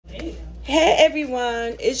Hey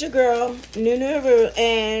everyone, it's your girl Nunu,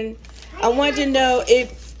 and I wanted to know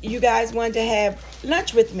if you guys wanted to have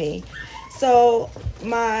lunch with me. So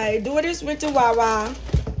my daughters went to Wawa.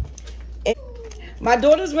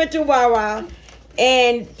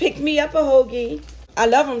 And picked me up a hoagie. I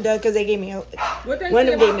love them though because they gave me a hoagie.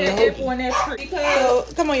 So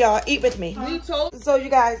come on y'all, eat with me. So you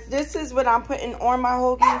guys, this is what I'm putting on my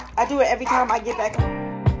hoagie. I do it every time I get back home.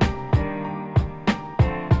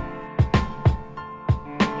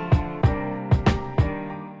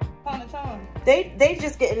 They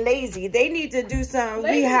just getting lazy. They need to do some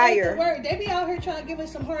rehire. They be out here trying to give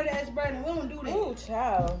us some hard ass bread and we don't do that. Ooh,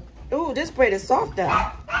 child. Ooh, this bread is soft though.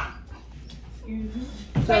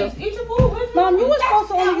 So, eat your food. Mom, you were supposed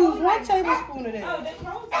to only use 1 tablespoon of that. Oh, they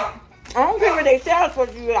closed it. I don't care what they say I'm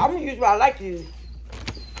supposed to use. I'm gonna use what I like to use.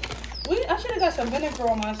 I should have got some vinegar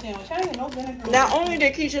on my sandwich. I didn't get no vinegar. Not only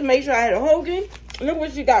did Keisha make sure I had a hoagie, look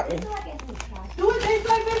what she got me. Do it taste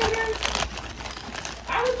like vinegar?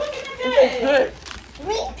 I was looking at that. It's good.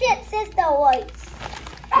 Sweet chips is the whites.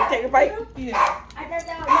 You take a bite? Yeah.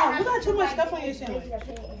 No, you got too much stuff on your sandwich.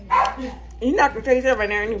 You're not gonna taste it right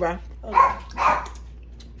now anyway. Okay.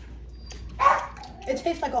 It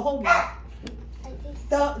tastes like a hoagie.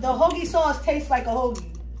 The hoagie sauce tastes like a hoagie.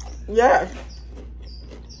 Yes.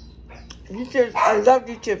 These chips, I love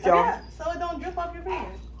these chips, y'all. Yeah, so it don't drip off your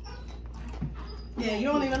fingers. Yeah, you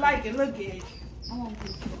don't even like it. Look at it.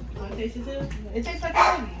 Taste it too? It tastes like a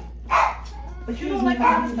hoagie. But you don't like a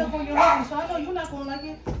lot of stuff on your hoagie, so I know you're not gonna like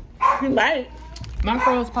it. You like it? My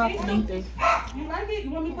girl's popping anything. You like it?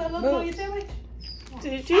 You want me to put a little on your sandwich?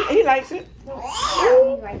 He likes it.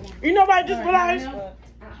 You know what I just realized?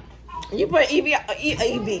 You put evil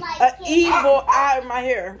eye in my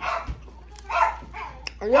hair.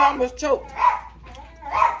 You almost choked.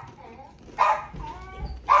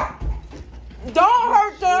 Don't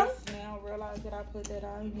hurt them. Now realize that I put that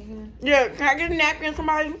eye in your hair. Yeah, can I get a napkin,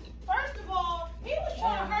 somebody? First of all, he was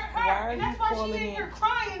trying to hurt her, and that's why she in here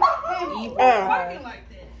crying and barking like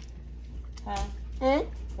that. Huh?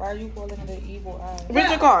 Why are you calling it an evil eye? Where's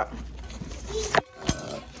the card?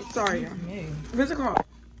 Sorry, y'all. Where's the card?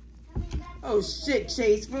 Oh shit,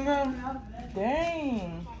 Chase, for real?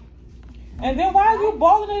 Dang. And then why are you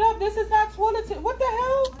balling it up? This is not toilet. What the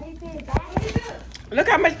hell? Look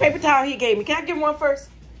how much paper towel he gave me. Can I give one first?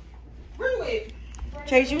 Bring it.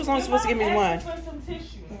 Chase, you was only supposed to give me one. Some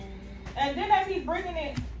tissue. And then as he's bringing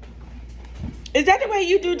it. Is that the way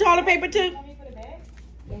you do toilet paper too?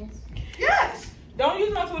 Yes. Yes! Don't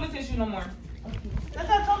use no toilet tissue no more. That's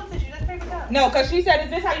not toilet tissue, that's paper towel. No, because she said, is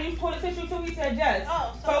this how you use toilet tissue too? He said yes.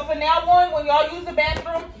 Oh, so for now on, when y'all use the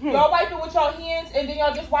bathroom, y'all wipe it with your hands and then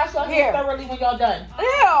y'all just wash your hands thoroughly when y'all done.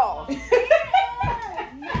 Ew!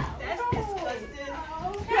 That's disgusting.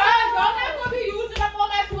 Guys, y'all not going to be using up all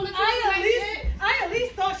that toilet tissue. I at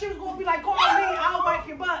least thought she was going to be like, call me, I'll wipe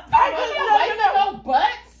your butt. No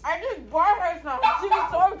butts? I just bought her something. She was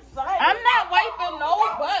so excited. I'm not wiping no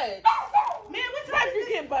butts. Man, what Wipe time your is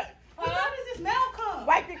kid butt. What time does this mail come?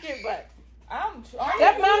 Wipe your kid butt.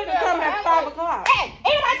 That man can come at 5 o'clock. Hey,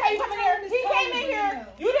 anybody tell you come in here? He came in here.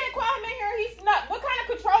 You didn't call him in here. He snuck. What kind of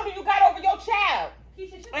control do you got over your child?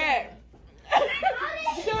 Hey.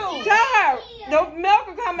 Shoot. Tell her the milk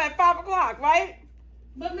will come at 5 o'clock, right?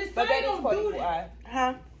 But Miss But Tanya that is don't for do evil that. eye.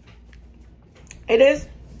 Huh? It is?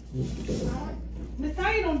 Miss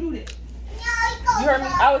Tanya don't do that. You heard me?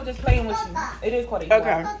 I was just playing with you. It is called evil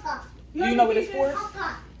Okay. eye. Do you know what it's for?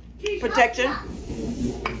 Protection.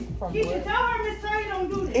 From Keisha, what? tell her Miss Tanya don't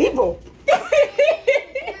do that. Evil.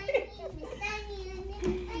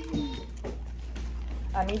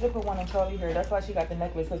 I need to put one in Charlie hair. That's why she got the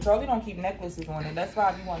necklace. Because Charlie don't keep necklaces on it. That's why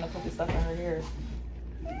I be wanting to put this stuff in her hair.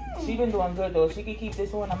 She been doing good though. If she could keep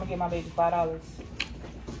this on, I'm going to give my baby $5.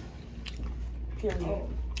 Period.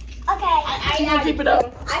 Okay. You gonna keep it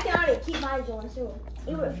up? I can already keep mine on too.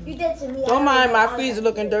 You did to me. Don't mind my freezer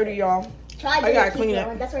looking dirty, y'all. I gotta clean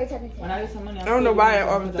it. That's why I said it. When I get some money, I don't know why it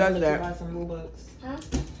always does that. Buy some Robux. Huh?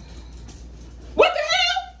 What the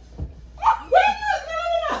hell? Wait,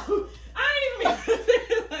 no. I ain't even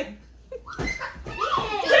like.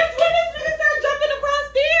 That's when this nigga started jumping across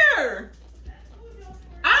there.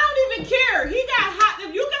 I don't even care. He got hot.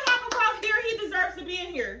 If you can hop across there, he deserves to be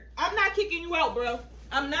in here. I'm not kicking you out, bro.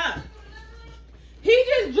 I'm not. He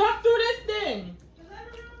just jumped through this thing.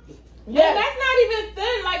 Yeah, that's not even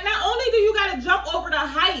thin. Like, not only do you gotta jump over the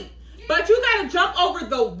height, but you gotta jump over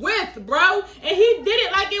the width, bro. And he did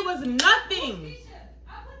it like it was nothing.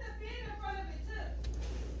 I put the fan in front of it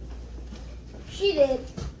too. She did.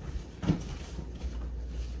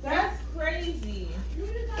 That's crazy.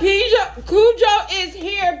 Cujo is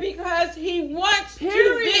here because he wants to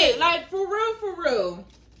be. Like, for real.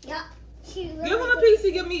 Yeah. Give him a piece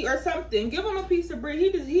of your meat or something. Give him a piece of bread.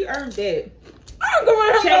 He earned that. I'm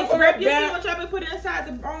going to Chase, wrap your sandwich up and put it inside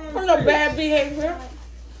the I'm no bad behavior.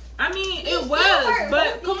 I mean, it was,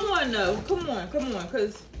 but come on, though. Come on,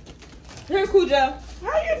 because... Here, Cujo.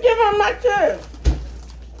 How you give him like this?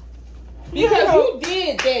 Because you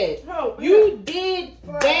did that. Oh, you did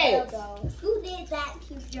that. Who did that,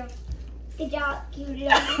 Cujo? Good job,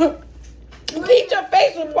 Cujo. Beat your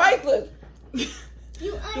face with priceless.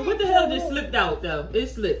 So what the hell just slipped out, though? It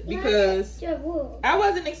slipped because I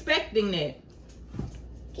wasn't expecting that.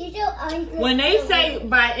 When they say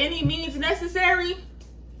by any means necessary,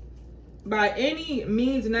 by any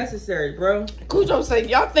means necessary, bro. Cujo say,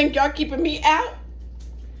 y'all think y'all keeping me out?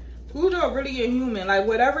 Cujo really a human. Like,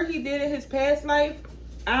 whatever he did in his past life,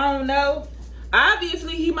 I don't know.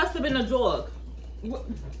 Obviously, he must have been a drug. What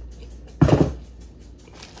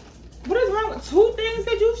is wrong with 2 things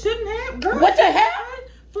that you shouldn't have? Girl, What the hell?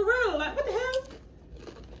 For real, like, what the hell?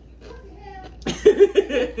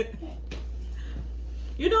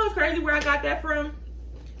 You know what's crazy where I got that from?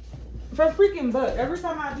 From freaking Buck. Every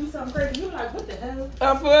time I do something crazy, you're like, what the hell?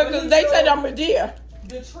 Because they said I'm a deer.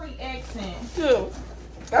 Detroit accent. Too.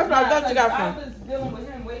 That's what I thought you got I from. was dealing with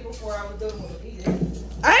him way before I was dealing with Medea.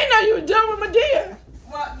 I didn't know you was dealing with my deer.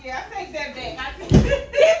 Well, yeah, I take that back.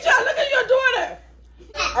 Keisha, look at your daughter.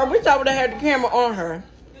 I wish I would have had the camera on her.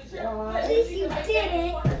 At least you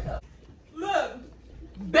didn't. Look,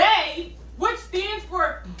 Bay, which stands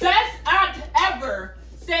for best aunt ever,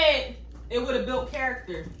 said it would have built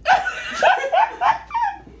character.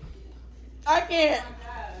 I can't.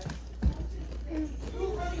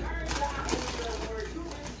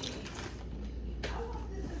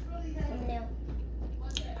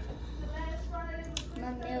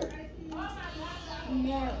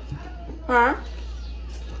 No. Huh?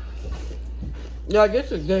 Yeah,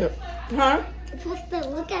 this is good. Huh? You're supposed to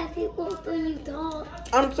look at people when you talk.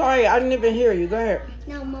 I'm sorry, I didn't even hear you. Go ahead.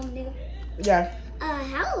 No, Mom knew. Yeah.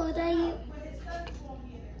 How old are you?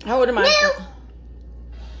 How old am I?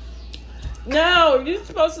 No, you're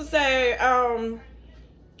supposed to say,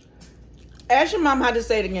 ask your mom how to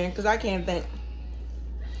say it again, because I can't think.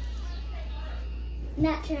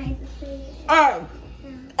 Not trying to say it. Oh,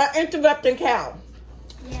 an interrupting cow.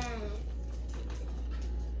 Yeah.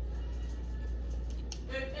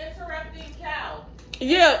 An interrupting cow.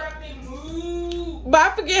 Yeah, Interrupting moo. but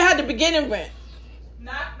I forget how the beginning went.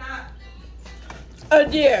 Knock, knock. Oh,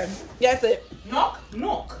 dear. That's it. Knock,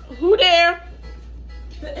 knock. Who there?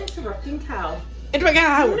 The interrupting cow. Interrupting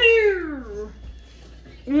cow. No.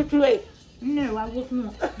 You're too late. No, I was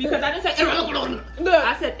not. Because I didn't say Look.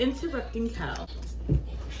 I said interrupting cow.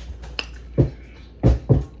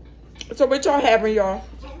 So what y'all having, y'all?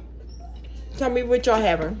 Tell me what y'all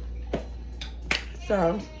having.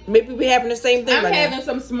 So maybe we having the same thing. I'm right having now.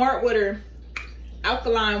 some Smart Water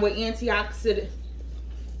alkaline with antioxidant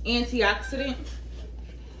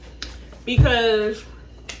because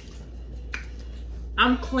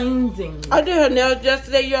I'm cleansing. I did her nails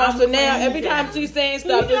yesterday, y'all. I'm So now every cleansing. time she's saying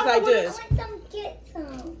stuff, it's like this. I want some, get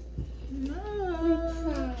some.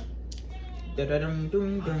 No.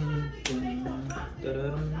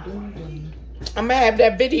 I'm gonna have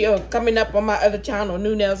that video coming up on my other channel,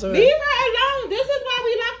 New Nails. Leave her alone. This is why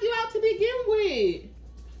we locked you out to begin with.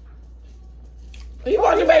 He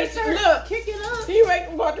walked away. Look, Kick it up. he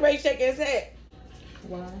walked away shaking his head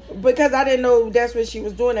Why? because I didn't know that's what she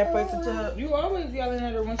was doing at first. Until You always yelling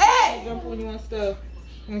at her when she Hey! jump on you and stuff.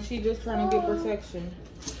 When she just trying to get protection.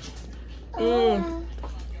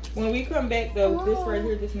 When we come back though, this right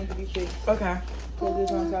here just needs to be fixed. okay. Because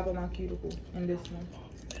it's on top of my cuticle. And this one.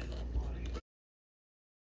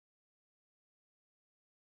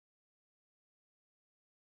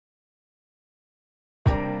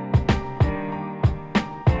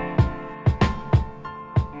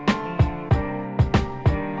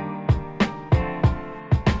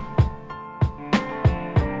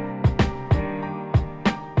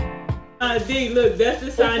 D, look, that's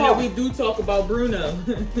the sign that we do talk about Bruno.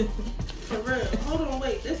 For real. Hold on,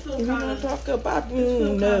 wait. This still We're kind gonna of talk about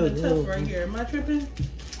tough right here. Am I tripping?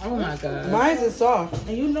 Oh my god. Mine's is soft.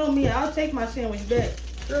 And you know me, I'll take my sandwich back.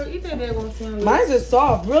 Girl, eat that daggone sandwich. Mine's is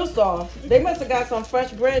soft, real soft. They must have got some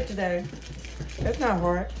fresh bread today. That's not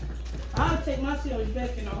hard. I'll take my sandwich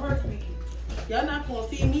back in a heartbeat. Y'all not gonna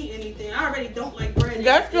feed me anything. I already don't like bread.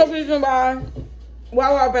 That's the reason why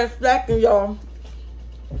I've been slacking, y'all.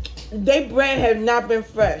 They bread have not been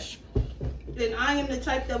fresh. Then I am the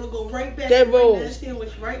type that will go right back They and bring that rolls.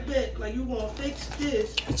 sandwich right back. Like, you gonna fix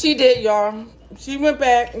this. She did, y'all. She went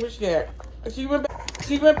back. Where's she at? She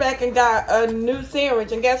went back and got a new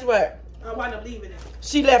sandwich, and guess what? I wind up leaving it.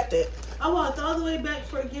 She left it. I walked all the way back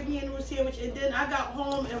for give me a new sandwich, and then I got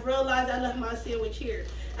home and realized I left my sandwich here.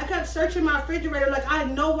 I kept searching my refrigerator like I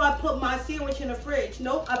know I put my sandwich in the fridge.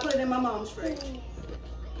 Nope, I put it in my mom's fridge.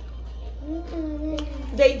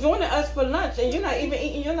 They joining us for lunch, and you're not even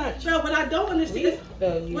eating your lunch. No, what I don't understand,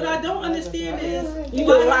 is You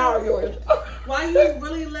gonna allow yours. why you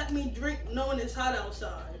really let me drink knowing it's hot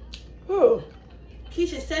outside. Who?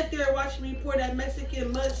 Keisha sat there and watched me pour that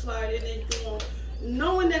Mexican mudslide in it,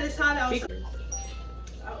 knowing that it's hot outside.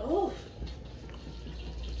 Oh.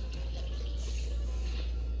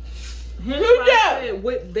 Who said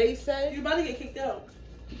what they said? You about to get kicked out.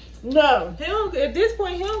 No. He don't, at this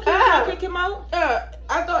point, he don't care to kick him out.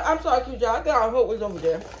 I'm sorry, Kuja. I thought Hope was over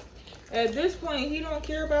there. At this point, he don't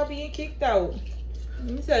care about being kicked out.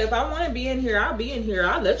 He said, if I want to be in here, I'll be in here.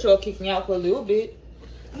 I'll let y'all kick me out for a little bit.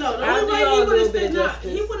 No, the only way he would have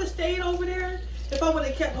stayed, he would have stayed over there if I would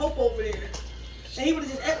have kept Hope over there. And he would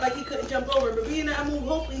have just acted like he couldn't jump over. But being that I moved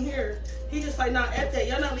Hope in here, he just like, nah, F that.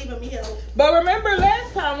 Y'all not leaving me out. But remember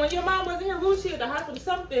last time when your mom wasn't here, Ruchi at the hospital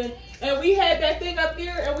something, and we had that thing up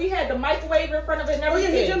there, and we had the microwave in front of it and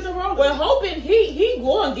everything. Oh, yeah, he jumped over. Well, hoping he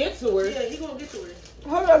going to get to her. Yeah, he going to get to her.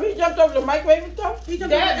 Hold up, he jumped over the microwave and stuff? He jumped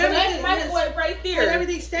That over microwave right there.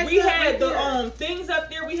 Everything stacked we up had right the things up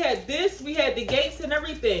there. We had this. We had the gates and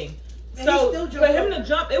everything. And so for him to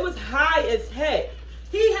jump, it was high as heck.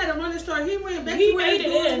 He had a running start. He ran back He to where made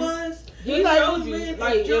his it door in. was. He showed you,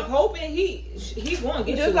 like, if hoping he going to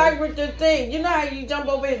get just to like it. with the thing. You know how you jump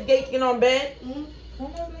over his gate, get on bed? Mm-hmm.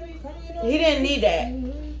 Come on, baby. Come on, He didn't need that.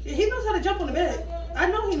 He knows how to jump on the bed. I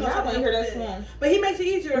know he knows how to jump on the bed. But he makes it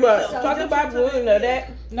easier. But talk about Bruno,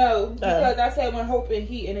 that. No, because I said when hope and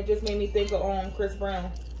heat, and it just made me think of Chris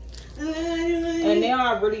Brown. And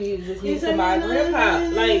now I really just need somebody grandpa.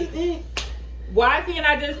 Like, why can't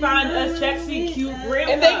I just find a sexy, cute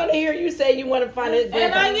grandpa? And they're gonna hear you say you want to find it.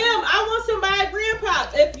 And I am. I want somebody grandpa.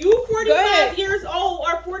 If you 45 years old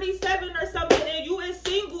or 47 or something, and you is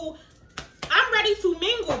single, I'm ready to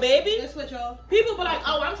mingle, baby. Guess what, y'all? People be like,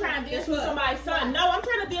 oh, I'm trying to dance with somebody's son. No, I'm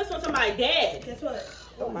trying to dance with somebody's dad. Guess what?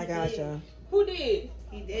 Oh my gosh, y'all. Who did?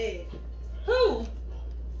 He did. Who?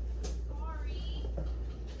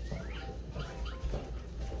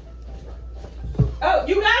 Oh,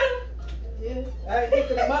 you got him? Yeah. I didn't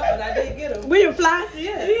pick him up, but I did get him. Will you fly?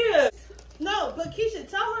 Yeah. No, but Keisha,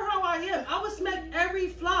 tell her how I am. I would smack every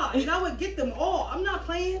fly, and I would get them all. I'm not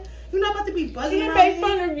playing. You're not about to be buzzing She around make me.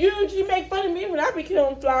 fun of you. She make fun of me when I be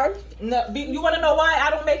killing flies. No, you want to know why I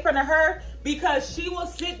don't make fun of her? Because she will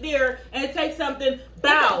sit there and take something.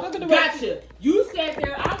 Bow. Gotcha. You sat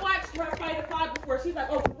there. I watched her fight a fly before. She's like,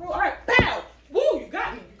 oh, all right, bow. Woo, you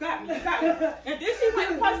got me. You got me. You got me. And then she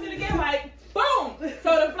went and punched it again, like, boom.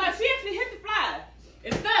 So the fly, she actually hit the fly.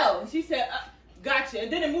 It fell. And she said, gotcha.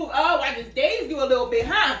 And then it moved. Oh, I just dazed you a little bit,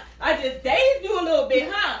 huh? I just dazed you a little bit,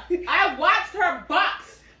 huh? I watched her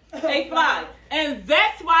box a fly. And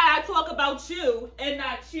that's why I talk about you and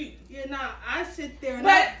not you. Yeah, nah, I sit there and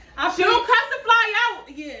But she don't cuss the fly out.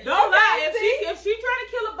 Yeah. Don't lie. If she trying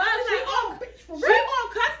to kill a bug, she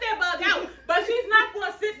gonna cuss that bug out. But she's not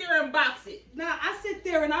gonna sit there and box it. Nah, I sit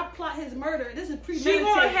there and I plot his murder. This is premeditated. She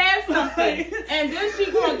gonna have something, and then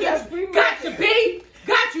she gonna get gotcha, B.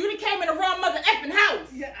 Got you. You done came in the wrong mother effing house.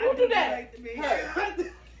 Yeah, Who do that? Like to me.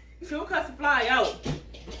 Her. She'll cuss the fly out.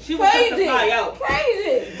 She will cuss the fly out.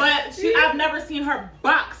 Crazy. But I've never seen her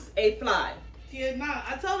box a fly. Yeah, nah.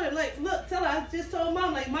 I told her, like, look, tell her. I just told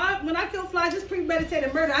mom, like, Mom, when I kill flies, it's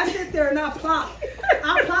premeditated murder. I sit there and I plot.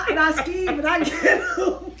 I plot and I scheme and I get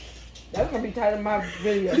them. That's gonna be titled of my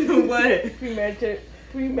video. What?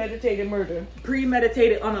 Premeditated murder.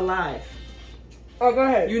 Premeditated unalive. Oh, go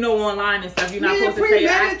ahead. You know online and stuff. You're not supposed to say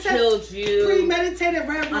I killed you. Premeditated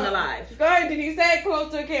murder. Unalive. Go ahead. Did you say it close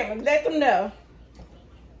to the camera? Let them know.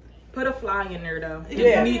 Put a fly in there though.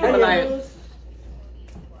 Yeah. You need to like.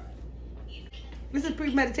 This is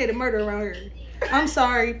premeditated murder around here. I'm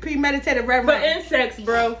sorry, premeditated For murder. insects,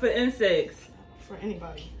 bro. For insects. For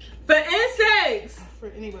anybody. For insects. For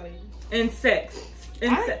anybody. Insects.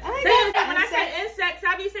 Insects. I When I say insects,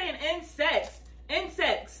 I be saying insects.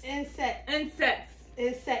 Insects. Insect. Insects.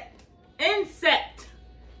 Insect. Insect.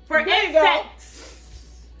 For There you go. insects.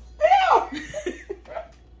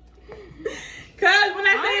 Cause when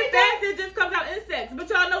I say it fast, it just comes out insects. But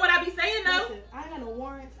y'all know what I be saying though. Listen, I ain't got no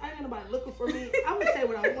warrants. I ain't got nobody looking for me. I'm gonna say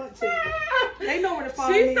what I want to. They know where to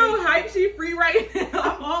find me. She's so hyped. She free right now.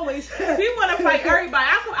 I'm always. She want to fight everybody.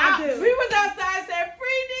 I do. We was outside said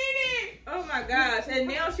free Didi. Oh my gosh! And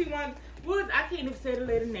now she wants. I can't even say the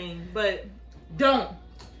lady name, but don't.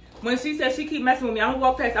 when she said she keep messing with me, I'm gonna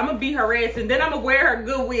walk past, I'm gonna beat her ass, and then I'm gonna wear her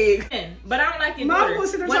good wig. But I don't like your daughter.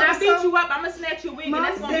 When I beat you up, I'm gonna snatch your wig, and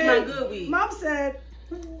that's gonna be my good wig. Mom said,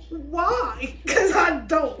 why? Because I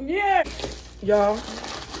don't. Yeah. Y'all,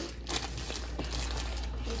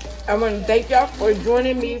 I want to thank y'all for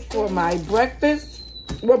joining me for my breakfast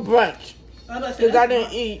or brunch. Because I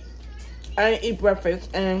didn't eat breakfast.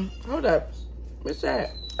 And hold up. What's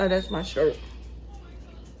that? Oh, that's my shirt.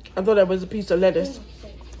 I thought that was a piece of lettuce.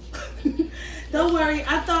 Don't worry.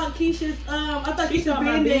 I thought Keisha's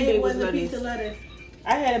Band-Aid was a piece of lettuce.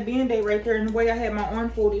 I had a Band-Aid right there, and the way I had my arm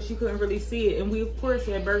folded, she couldn't really see it. And we, of course,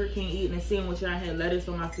 had Burger King eating a sandwich, and I had lettuce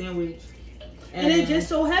on my sandwich. And it just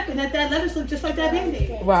so happened that lettuce looked just like that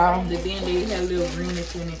Band-Aid. Wow. The Band-Aid had a little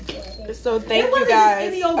greenish in it. So thank you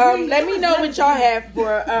guys. Let me know what y'all have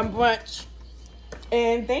for brunch.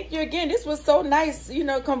 And thank you again. This was so nice, you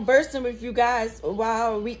know, conversing with you guys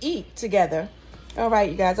while we eat together. All right,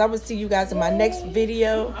 you guys. I will see you guys in my next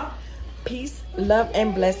video. Peace, love,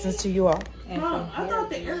 and blessings to you all. Mom, I thought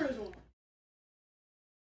the errors were